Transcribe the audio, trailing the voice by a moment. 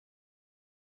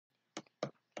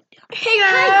Hey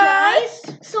guys! Hi guys!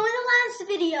 So in the last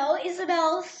video,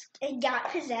 Isabel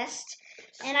got possessed,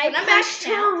 and I pushed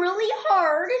her really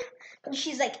hard, and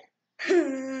she's like,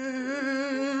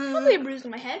 Probably a bruise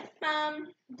on my head.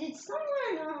 Did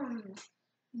someone,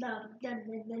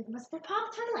 was the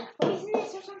Pop-Tart like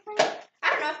poisonous or something? I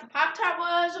don't know if the Pop-Tart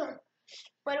was or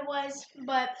what it was,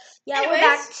 but yeah, anyways, we're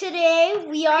back today.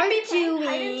 We are doing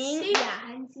hide and seek.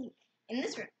 hide and seek In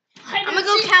this room. I'm gonna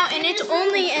go count, and it's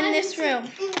only in this room.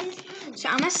 So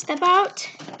I'm gonna step out.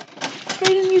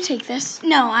 Brayden, you take this.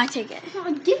 No, I take it. No,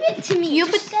 give it to me. You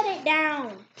Just set it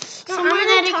down. Somewhere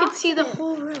that it could see the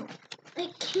whole room. I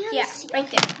can't Yeah, see. right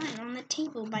there. Fine, on the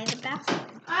table by the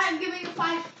bathroom. I'm giving you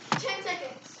 10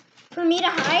 seconds. For me to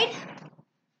hide?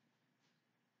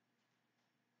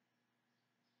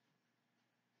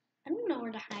 I don't know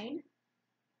where to hide.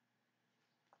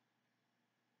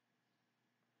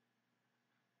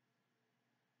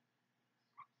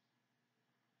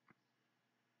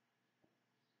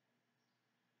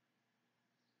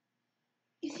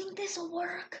 You think this will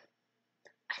work?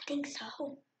 I think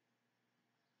so.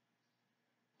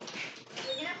 We're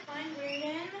gonna find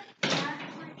Brayden. Not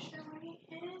quite sure where he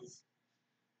is.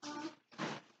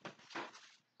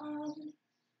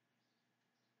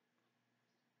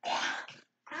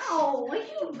 Ow, why did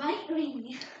you bite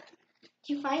me? Did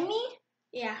you find me?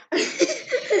 Yeah. I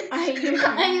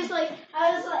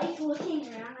was like looking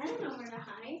around. I don't know where to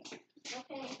hide.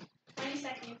 Okay. 20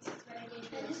 seconds is what I gave you.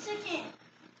 Just a second.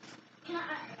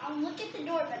 I'll look at the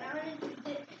door, but I want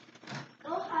to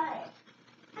go hide.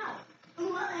 How?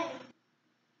 Why?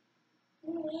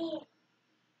 Wait.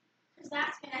 Because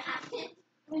that's gonna happen.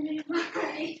 Why?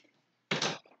 Alright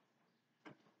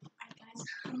guys,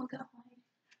 I'm gonna go hide.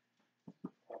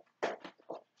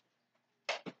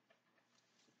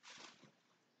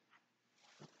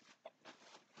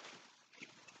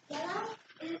 Yellow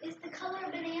is the color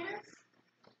of bananas.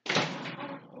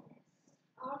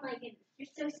 Oh my goodness, you're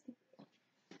so stupid.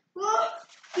 Whoa!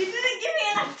 You didn't give me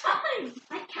enough time!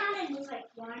 I counted was like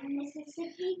 1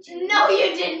 Mississippi, 2. No,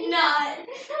 you did not!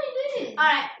 Yes, I did.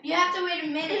 Alright, you have to wait a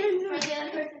minute for the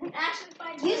other person to actually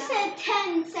find You said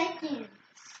 10 seconds.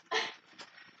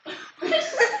 You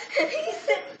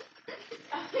said...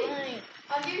 Fine.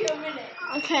 I'll give you a minute.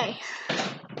 Okay.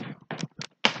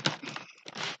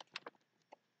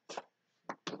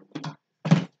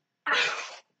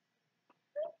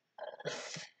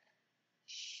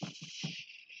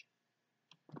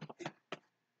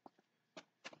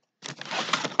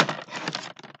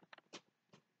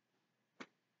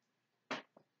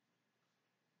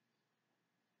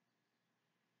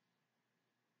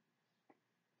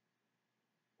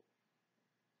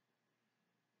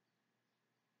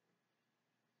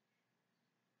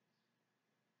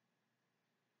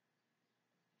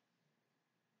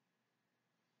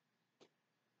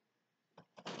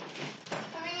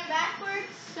 Coming in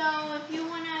backwards, so if you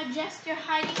want to adjust your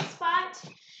hiding spot,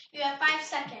 you have 5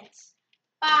 seconds.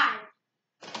 5,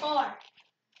 4,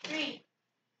 3,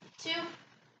 2,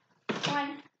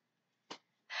 1.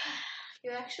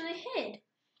 You actually hid.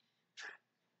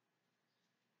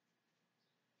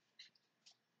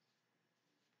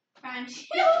 Crunch.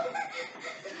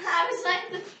 I was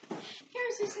like, the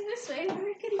camera's facing this way.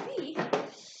 Where could he be?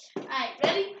 Alright,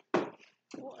 ready?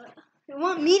 You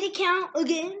want me to count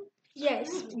again?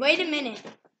 Yes. Wait a minute.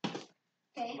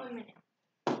 Okay. 1 minute.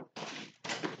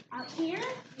 Out here?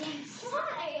 Yes.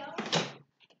 Why?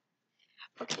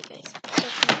 Okay, guys. So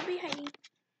I'm gonna be hiding.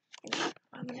 And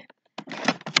I'm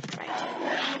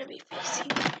gonna be facing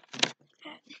that.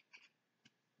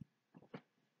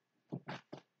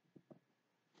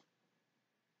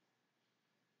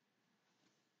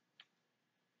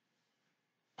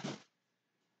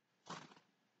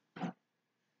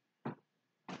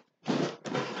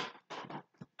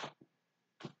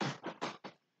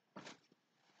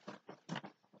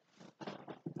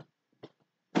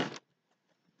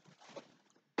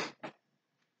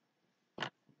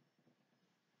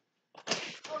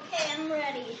 Okay, I'm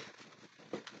ready.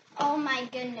 Oh my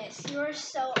goodness, you're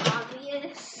so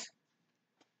obvious.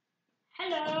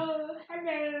 Hello,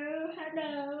 hello,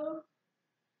 hello.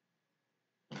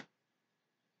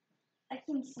 I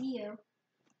can see you.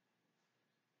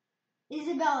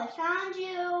 Isabel, I found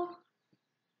you.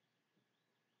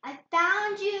 I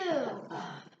found you.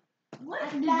 What? I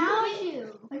found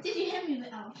you. What did you hit me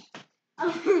with?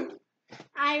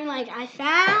 I'm like, I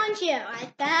found you. I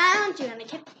found you. And I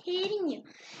kept hitting you.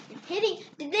 And hitting.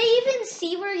 Did they even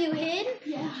see where you hid?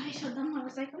 Yeah, I showed them. I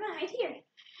was like, I'm gonna hide here.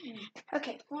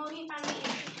 Okay, well, he found me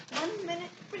in 1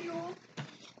 minute for you.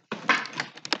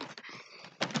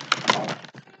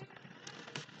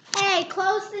 Hey,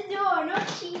 close the door. No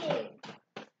cheating.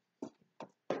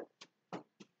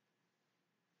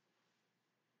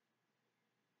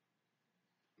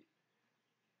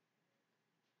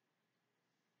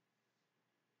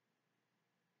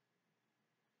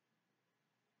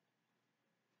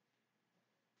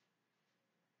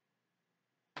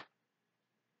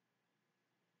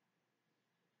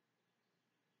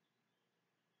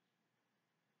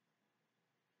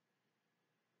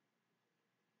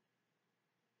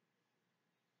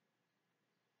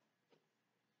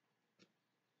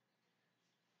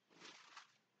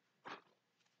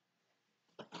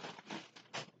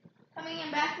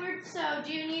 backwards, so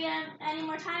do you need any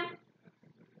more time?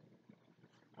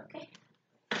 Okay.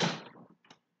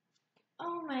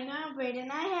 Oh my God, Brayden,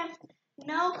 I have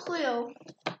no clue.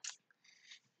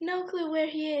 No clue where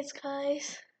he is,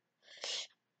 guys.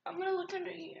 I'm gonna look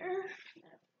under here.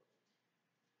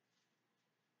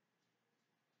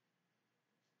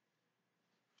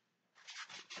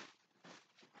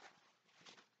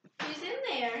 He's in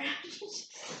there.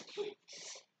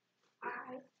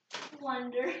 I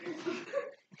wonder.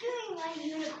 My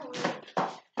unicorn.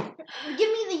 Give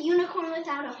me the unicorn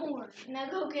without a horn. Now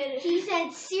go get it. He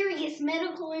said serious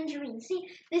medical injuries. See,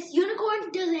 this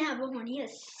unicorn doesn't have a horn. He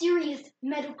has serious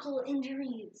medical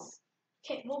injuries.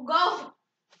 Okay, we'll go.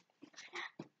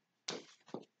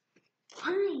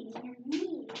 Fine, you're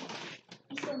mean.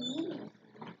 You're so mean.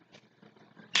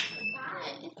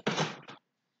 Bye.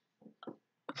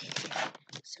 Okay,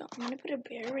 so I'm gonna put a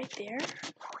bear right there.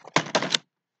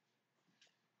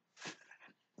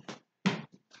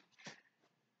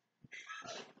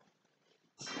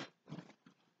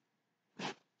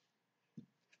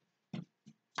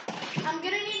 I'm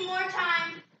gonna need more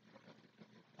time.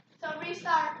 So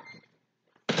restart.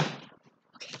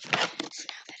 Okay, so now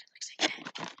that it looks like that,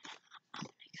 I'm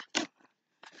gonna go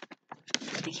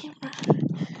the camera.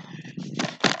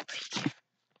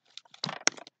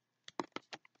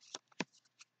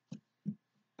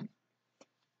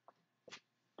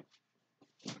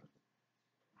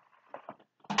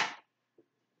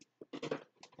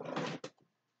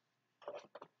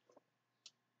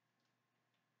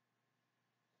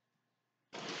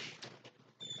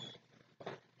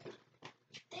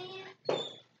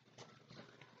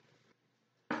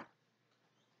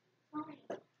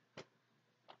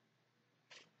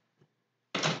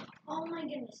 Oh my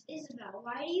goodness, Isabel,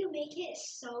 why do you make it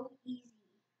so easy?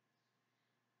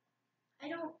 I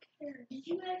don't care. Did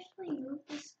you actually move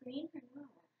the screen or no?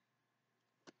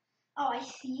 Oh, I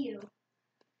see you.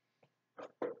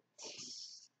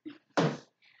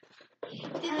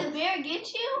 Did the bear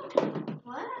get you?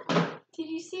 What? Did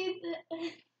you see the...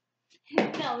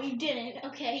 No, you didn't.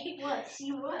 Okay. What?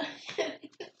 See what?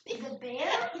 The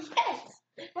bear? Yes.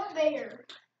 What bear?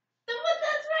 The one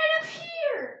that's right up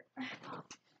here.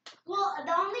 Well,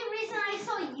 the only reason I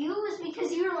saw you was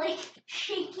because you were like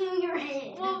shaking your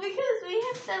head. Well, because we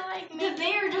have to like make the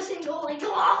bear doesn't go like.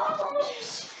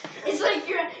 It's like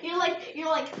you're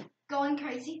like going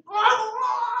crazy.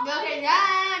 Go crazy,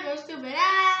 ah, go stupid,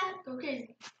 ah, go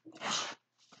crazy.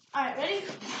 All right, ready?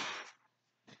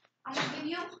 I'm gonna give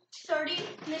you 30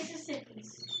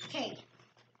 Mississippis. Okay.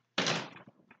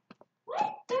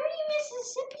 What? 30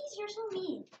 Mississippis? You're so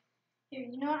mean. Here,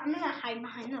 you know what? I'm gonna hide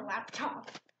behind the laptop.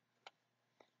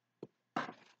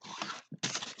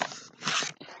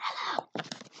 Hello.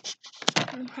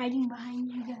 I'm hiding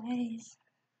behind you guys.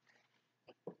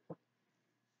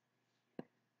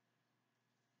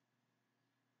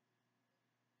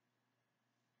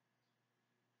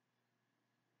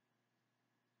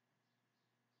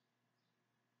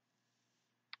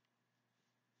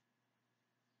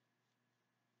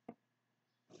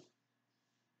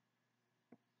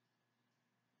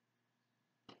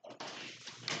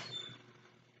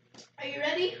 Are you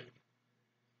ready?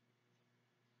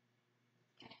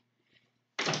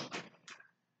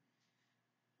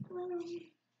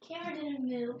 Camera didn't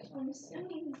move. I'm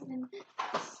assuming he's in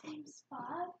the same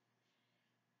spot.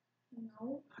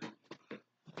 No.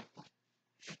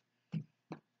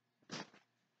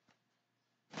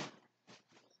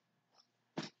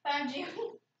 Found you.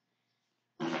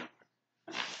 What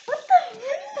the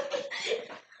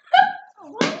heck?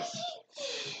 What did she do?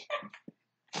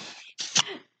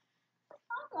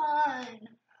 Come on.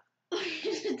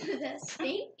 Did that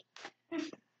stink?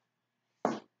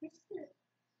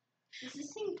 Is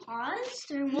this thing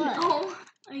paused or what? No.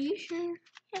 Are you sure?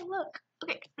 Yeah, look.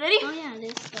 Okay, ready? Oh yeah, it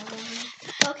is still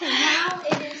going. Okay, now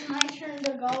it is my turn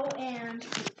to go and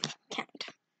Count.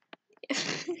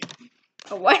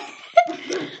 A what?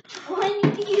 oh, I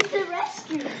need to use the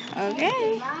restroom.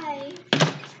 Okay. Bye.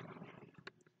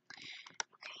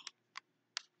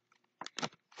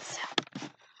 So.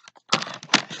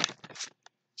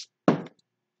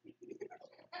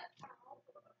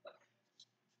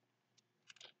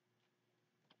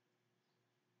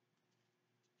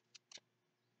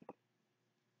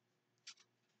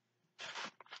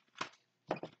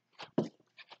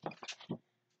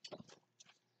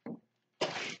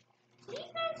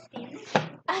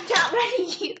 I'm not ready.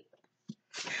 You.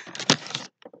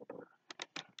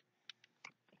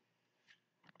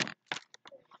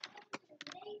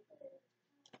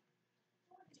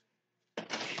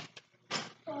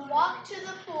 Walk to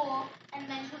the pool and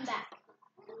then come back.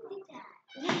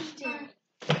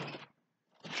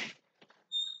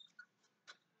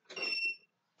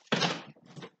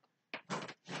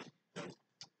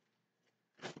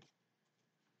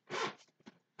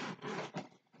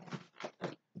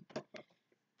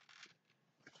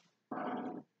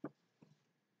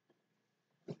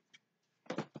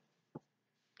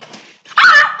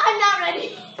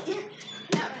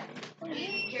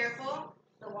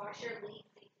 wash your bleeds.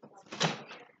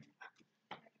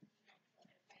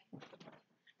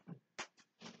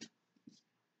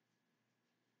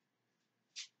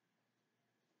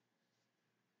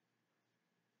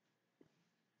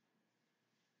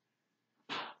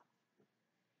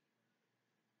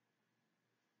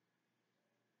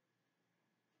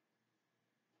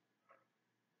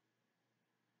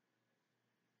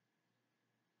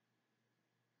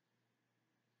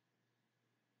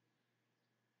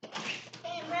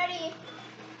 Okay, I'm ready.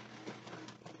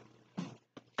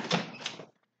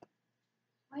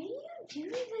 Why do you do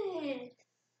this?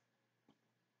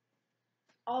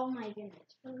 Oh my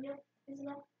goodness. For real,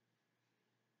 Isabel?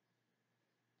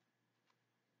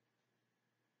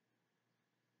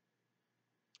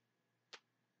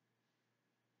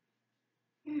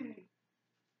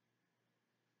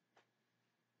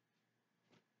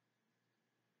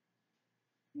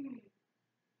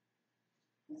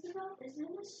 Isabel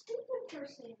isn't a stupid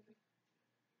person.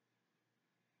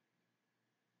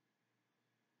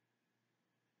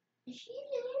 Is she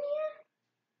even in here?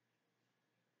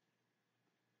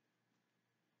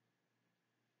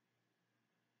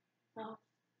 No.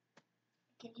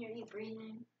 I can hear you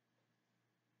breathing.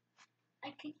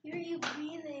 I can hear you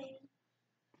breathing.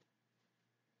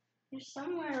 You're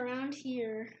somewhere around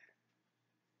here.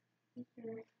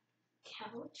 Your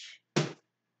couch.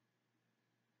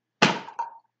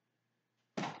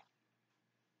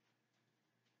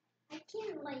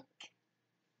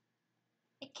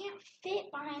 I can't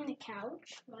fit behind the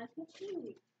couch. What would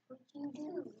you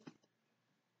do?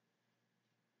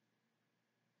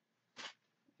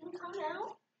 You can come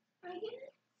out, I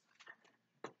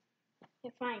guess.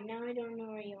 Okay, fine. Now I don't know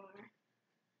where you are.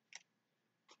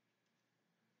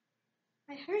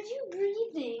 I heard you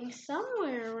breathing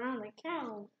somewhere around the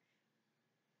couch.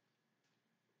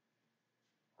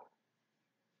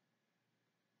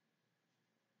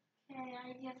 Okay,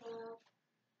 I give up.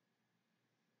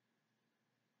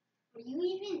 Were you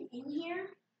even in here?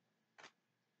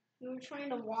 You were trying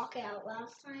to walk out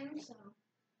last time, so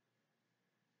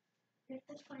you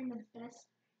have to find the best.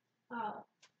 Oh.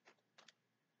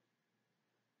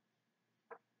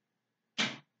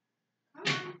 Come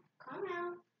on, come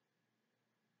out.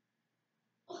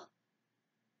 Oh.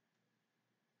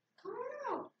 Come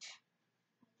out.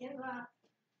 I give up.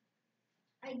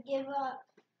 I give up.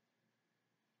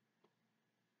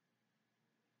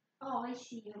 Oh, I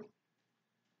see you.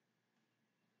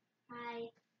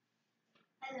 Hi.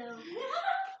 Hello.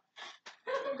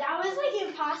 That was like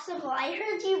impossible. I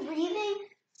heard you breathing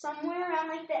somewhere around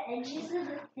like the edges of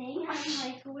the thing. I'm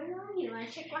like, where are you? I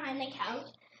checked behind the couch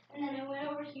and then I went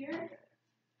over here.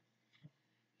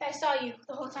 I saw you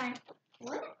the whole time.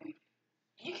 What?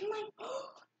 You can like,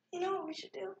 you know what we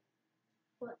should do?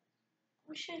 What?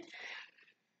 We should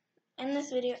end this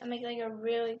video and make like a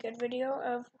really good video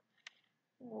of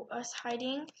us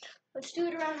hiding. Let's do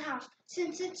it around the house.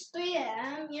 Since it's 3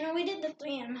 a.m., you know, we did the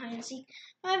 3 a.m. hide and seek.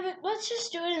 But let's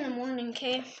just do it in the morning,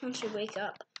 okay? Once we wake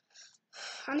up.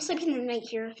 I'm sleeping the night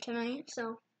here tonight,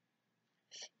 so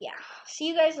yeah. See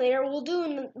you guys later. We'll do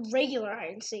a regular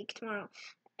hide and seek tomorrow.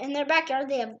 In their backyard,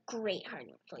 they have great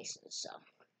hiding places, so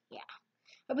yeah.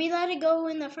 Are we allowed to go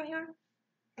in the front yard?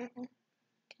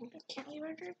 Can't we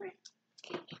run driveway?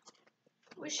 Okay.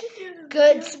 We should do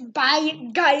Goodbye,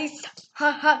 guys.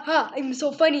 Ha ha ha. I'm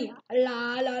so funny.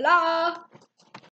 La la la.